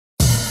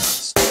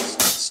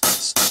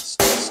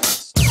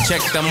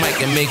Check the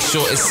mic and make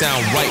sure it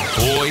sound right,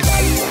 boys.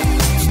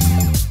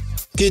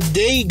 Good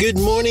day, good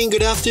morning,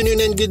 good afternoon,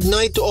 and good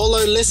night to all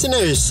our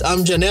listeners.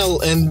 I'm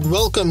Janelle, and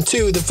welcome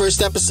to the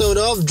first episode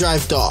of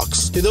Drive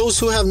Talks. To those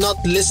who have not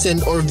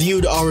listened or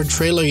viewed our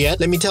trailer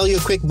yet, let me tell you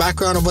a quick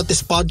background of what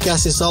this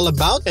podcast is all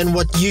about and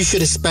what you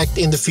should expect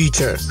in the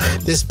future.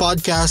 This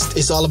podcast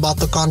is all about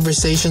the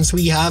conversations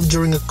we have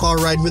during a car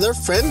ride with our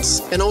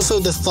friends, and also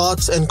the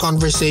thoughts and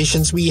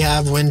conversations we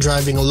have when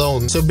driving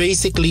alone. So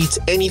basically, it's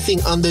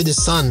anything under the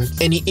sun,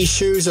 any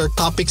issues or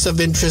topics of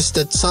interest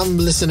that some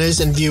listeners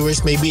and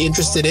viewers may be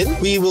interested in,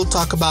 we will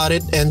talk about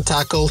it and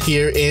tackle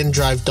here in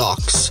Drive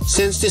Talks.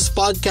 Since this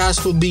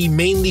podcast will be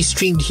mainly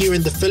streamed here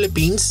in the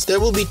Philippines, there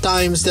will be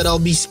times that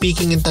I'll be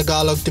speaking in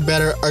Tagalog to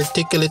better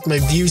articulate my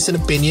views and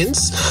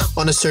opinions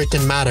on a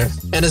certain matter.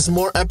 And as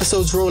more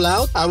episodes roll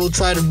out, I will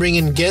try to bring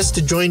in guests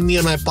to join me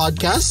on my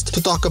podcast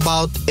to talk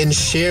about and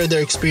share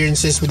their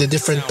experiences with the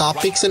different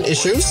topics and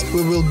issues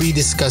we will be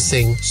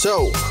discussing.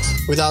 So,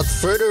 without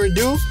further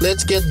ado,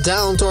 let's get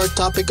down to our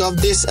topic of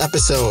this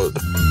episode.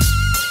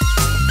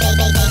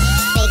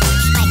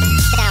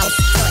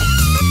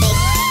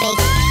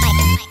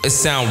 It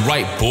sound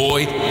right,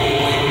 boy.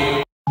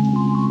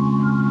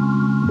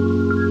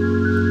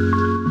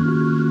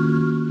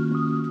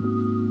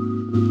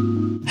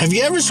 Have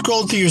you ever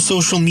scrolled through your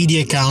social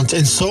media accounts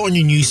and saw on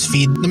your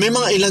newsfeed na may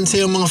mga ilan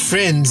sa'yo mga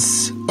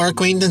friends or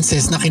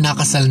acquaintances na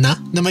kinakasal na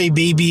may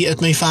baby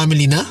at may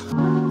family na?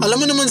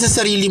 Alam mo naman sa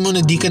sarili mo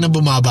na di ka na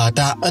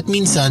bumabata at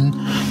minsan,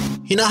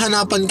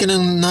 hinahanapan ka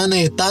ng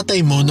nanay at tatay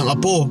mo ng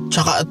apo,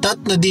 tsaka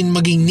atat na din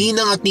maging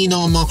ninang at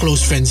ninang ang mga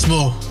close friends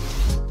mo.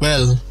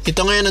 Well,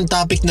 ito ngayon ang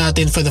topic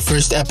natin for the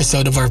first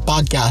episode of our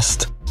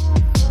podcast.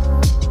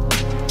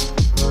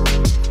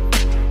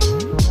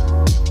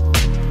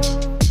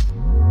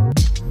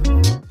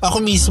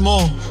 Ako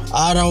mismo,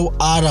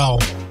 araw-araw,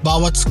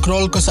 bawat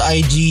scroll ko sa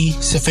IG,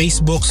 sa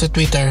Facebook, sa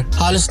Twitter,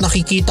 halos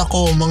nakikita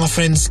ko mga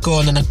friends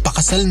ko na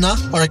nagpakasal na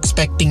or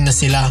expecting na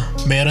sila.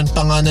 Meron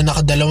pa nga na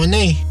nakadalawa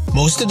na eh.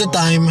 Most of the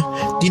time,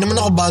 di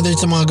naman ako bothered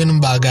sa mga ganung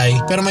bagay.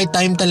 Pero may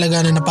time talaga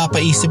na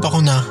napapaisip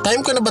ako na,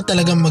 time ko na ba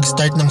talaga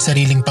mag-start ng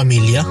sariling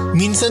pamilya?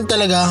 Minsan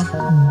talaga,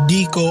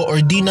 di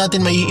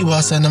natin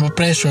maiiwasan na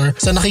ma-pressure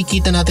sa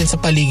nakikita natin sa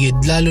paligid,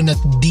 lalo na't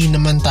di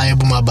naman tayo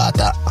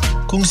bumabata.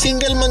 Kung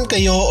single man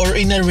kayo or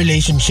in a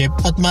relationship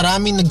at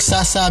maraming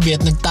nagsasabi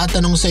at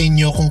nagtatanong sa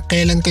inyo kung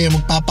kailan kayo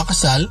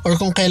magpapakasal or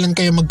kung kailan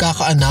kayo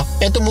magkakaanak,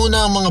 eto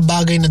muna ang mga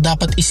bagay na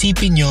dapat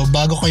isipin nyo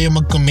bago kayo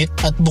mag-commit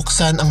at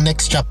buksan ang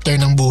next chapter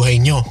ng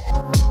buhay nyo.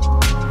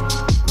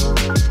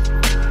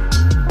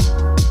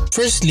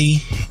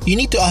 Firstly, you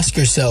need to ask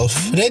yourself,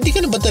 ready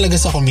ka na ba talaga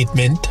sa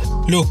commitment?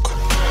 Look,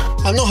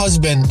 I'm no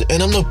husband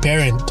and I'm no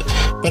parent,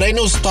 but I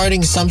know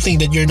starting something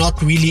that you're not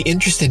really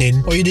interested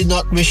in or you did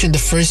not wish in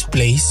the first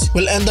place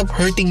will end up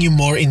hurting you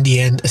more in the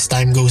end as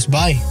time goes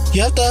by.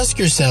 You have to ask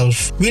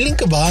yourself, willing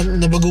ka ba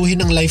na baguhin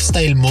ang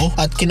lifestyle mo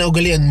at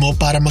kinaugalian mo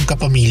para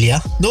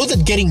magkapamilya? Know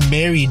that getting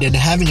married and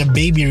having a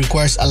baby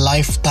requires a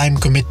lifetime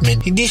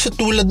commitment. Hindi siya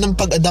tulad ng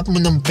pag-adopt mo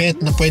ng pet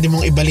na pwede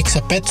mong ibalik sa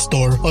pet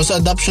store o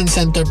sa adoption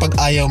center pag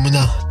ayaw mo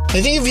na. I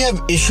think if you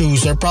have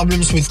issues or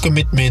problems with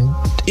commitment,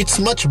 it's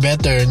much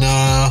better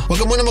na wag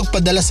ka muna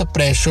magpadala sa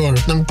pressure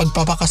ng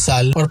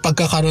pagpapakasal or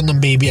pagkakaroon ng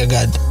baby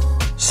agad.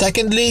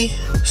 Secondly,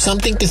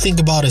 something to think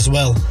about as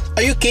well.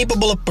 Are you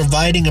capable of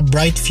providing a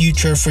bright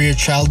future for your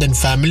child and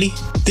family?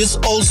 This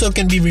also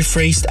can be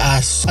rephrased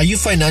as, are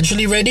you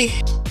financially ready?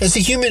 As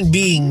a human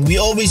being, we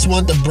always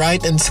want a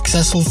bright and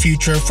successful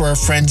future for our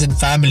friends and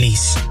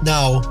families.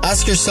 Now,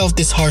 ask yourself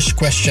this harsh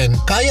question.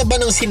 Kaya ba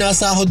ng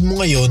sinasahod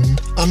mo ngayon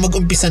ang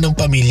mag-umpisa ng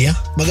pamilya,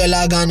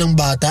 mag-alaga ng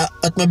bata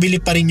at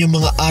mabili pa rin yung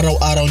mga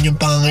araw-araw niyong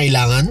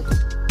pangangailangan?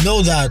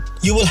 Know that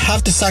you will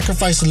have to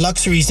sacrifice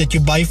luxuries that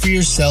you buy for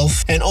yourself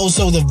and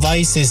also the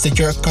vices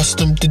that you're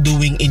accustomed to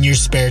doing in your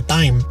spare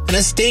time. And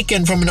as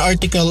taken from an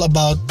article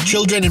about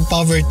children in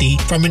poverty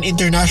from an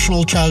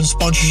international child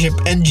sponsorship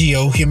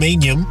NGO,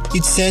 Humanium,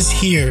 it says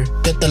here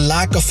that the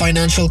lack of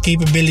financial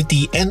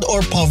capability and or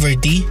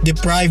poverty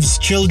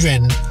deprives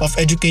children of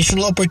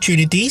educational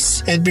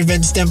opportunities and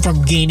prevents them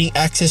from gaining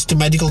access to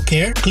medical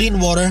care, clean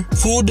water,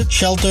 food,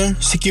 shelter,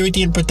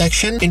 security and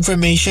protection,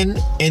 information,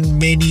 and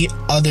many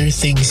other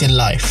things in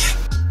life.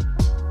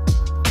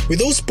 With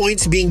those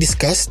points being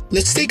discussed,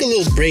 let's take a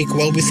little break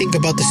while we think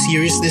about the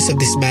seriousness of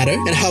this matter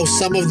and how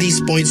some of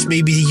these points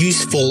may be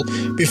useful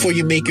before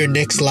you make your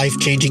next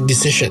life-changing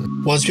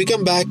decision. Once we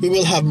come back, we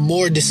will have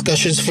more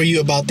discussions for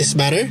you about this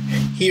matter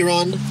here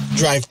on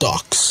Drive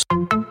Talks.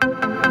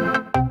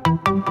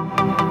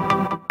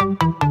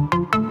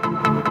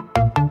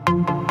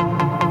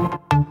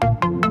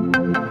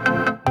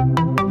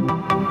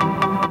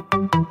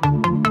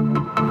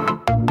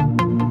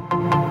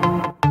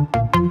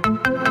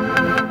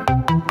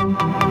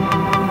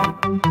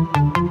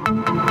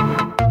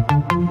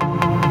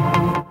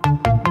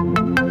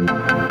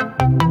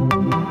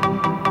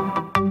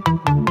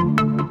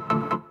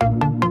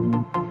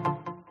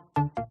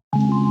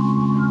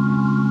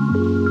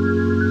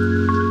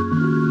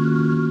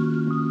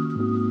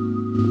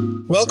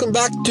 Welcome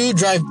back to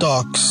Drive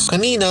Talks.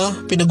 Kanina,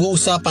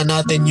 pinag-uusapan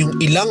natin yung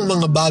ilang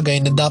mga bagay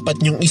na dapat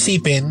nyong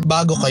isipin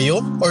bago kayo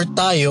or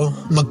tayo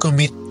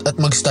mag-commit at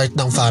mag-start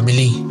ng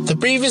family. The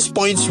previous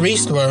points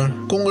raised were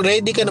kung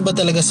ready ka na ba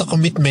talaga sa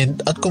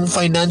commitment at kung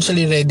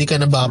financially ready ka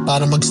na ba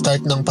para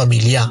mag-start ng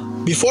pamilya.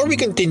 Before we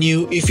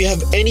continue, if you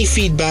have any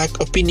feedback,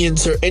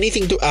 opinions, or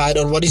anything to add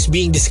on what is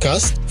being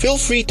discussed, feel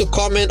free to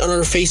comment on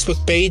our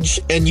Facebook page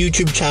and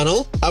YouTube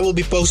channel. I will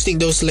be posting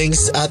those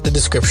links at the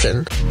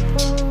description.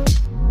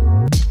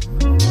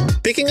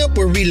 Picking up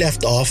where we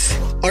left off,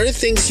 other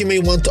things you may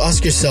want to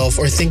ask yourself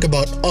or think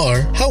about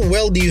are, how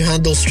well do you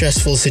handle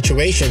stressful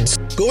situations?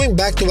 Going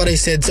back to what I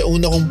said sa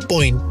una kong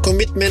point,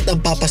 commitment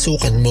ang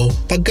papasukan mo.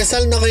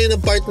 Pagkasal na kayo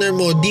ng partner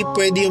mo, di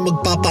pwede yung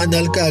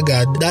magpapaanal ka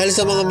agad dahil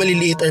sa mga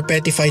maliliit or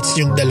petty fights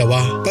yung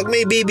dalawa. Pag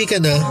may baby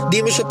ka na,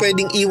 di mo siya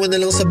pwedeng iwan na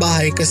lang sa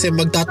bahay kasi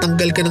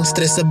magtatanggal ka ng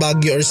stress sa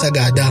Baguio or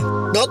Sagada.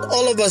 Not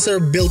all of us are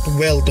built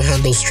well to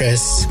handle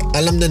stress.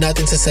 Alam na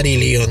natin sa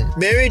sarili yun.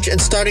 Marriage and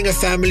starting a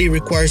family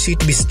requires you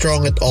to be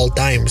strong at all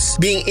times.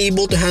 Being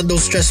able to handle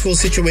stressful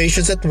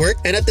situations at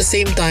work and at the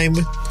same time,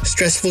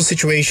 stressful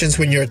situations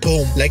when you're at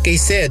home. Like I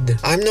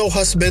said, I'm no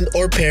husband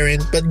or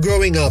parent, but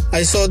growing up,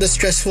 I saw the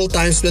stressful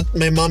times that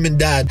my mom and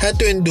dad had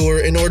to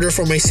endure in order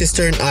for my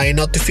sister and I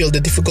not to feel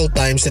the difficult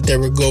times that they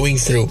were going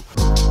through.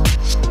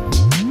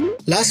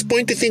 Last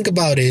point to think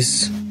about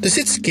is, does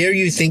it scare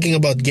you thinking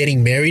about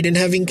getting married and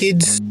having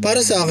kids? Para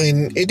sa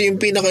akin, ito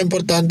yung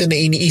pinaka-importante na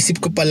iniisip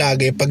ko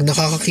palagi pag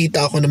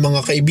nakakakita ako ng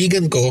mga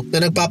kaibigan ko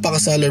na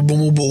nagpapakasal or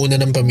bumubuo na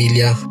ng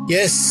pamilya.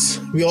 Yes,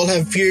 we all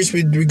have fears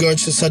with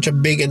regards to such a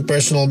big and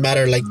personal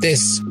matter like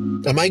this.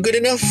 Am I good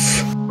enough?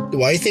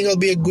 Do I think I'll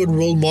be a good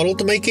role model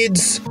to my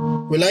kids?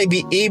 Will I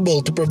be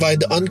able to provide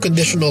the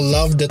unconditional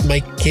love that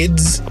my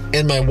kids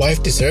and my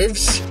wife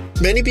deserves?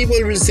 Many people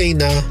will say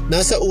na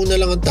nasa una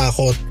lang ang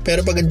takot,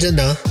 pero pag andyan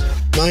na,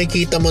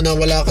 makikita mo na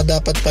wala ka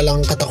dapat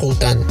palang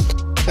katakutan.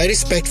 I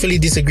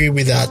respectfully disagree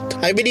with that.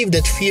 I believe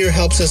that fear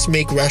helps us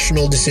make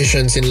rational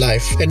decisions in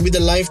life. And with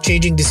a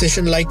life-changing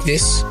decision like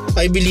this,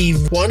 I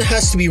believe one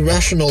has to be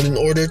rational in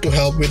order to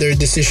help with their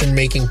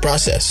decision-making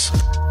process.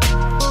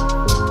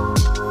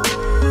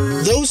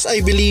 Those, I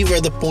believe, are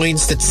the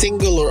points that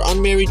single or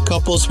unmarried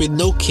couples with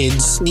no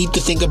kids need to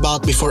think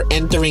about before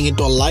entering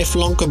into a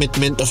lifelong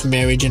commitment of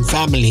marriage and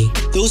family.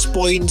 Those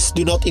points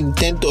do not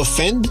intend to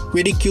offend,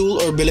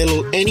 ridicule, or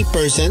belittle any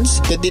persons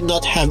that did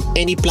not have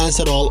any plans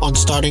at all on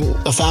starting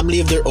a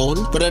family of their own,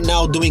 but are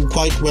now doing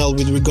quite well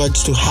with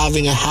regards to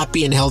having a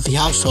happy and healthy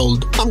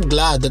household. I'm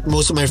glad that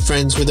most of my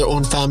friends with their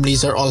own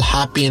families are all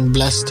happy and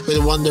blessed with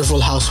a wonderful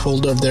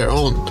household of their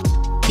own.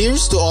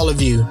 Here's to all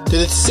of you, to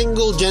the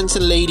single gents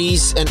and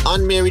ladies and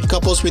unmarried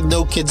couples with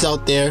no kids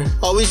out there.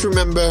 Always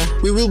remember,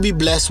 we will be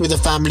blessed with a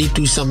family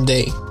too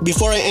someday.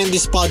 Before I end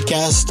this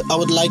podcast, I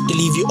would like to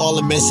leave you all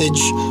a message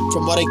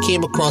from what I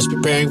came across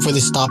preparing for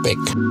this topic.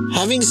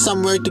 Having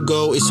somewhere to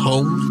go is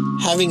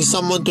home, having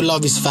someone to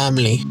love is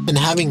family, and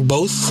having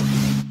both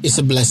is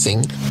a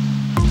blessing.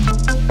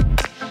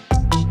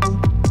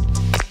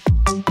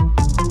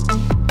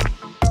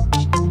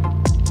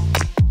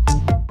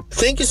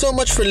 Thank you so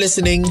much for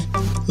listening.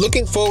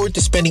 Looking forward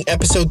to spending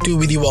episode 2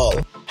 with you all.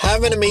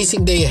 Have an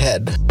amazing day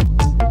ahead.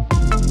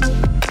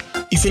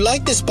 If you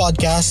like this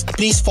podcast,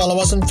 please follow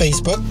us on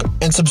Facebook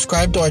and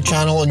subscribe to our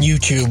channel on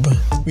YouTube.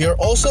 We are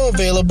also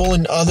available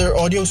in other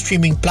audio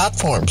streaming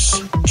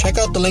platforms. Check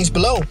out the links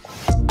below.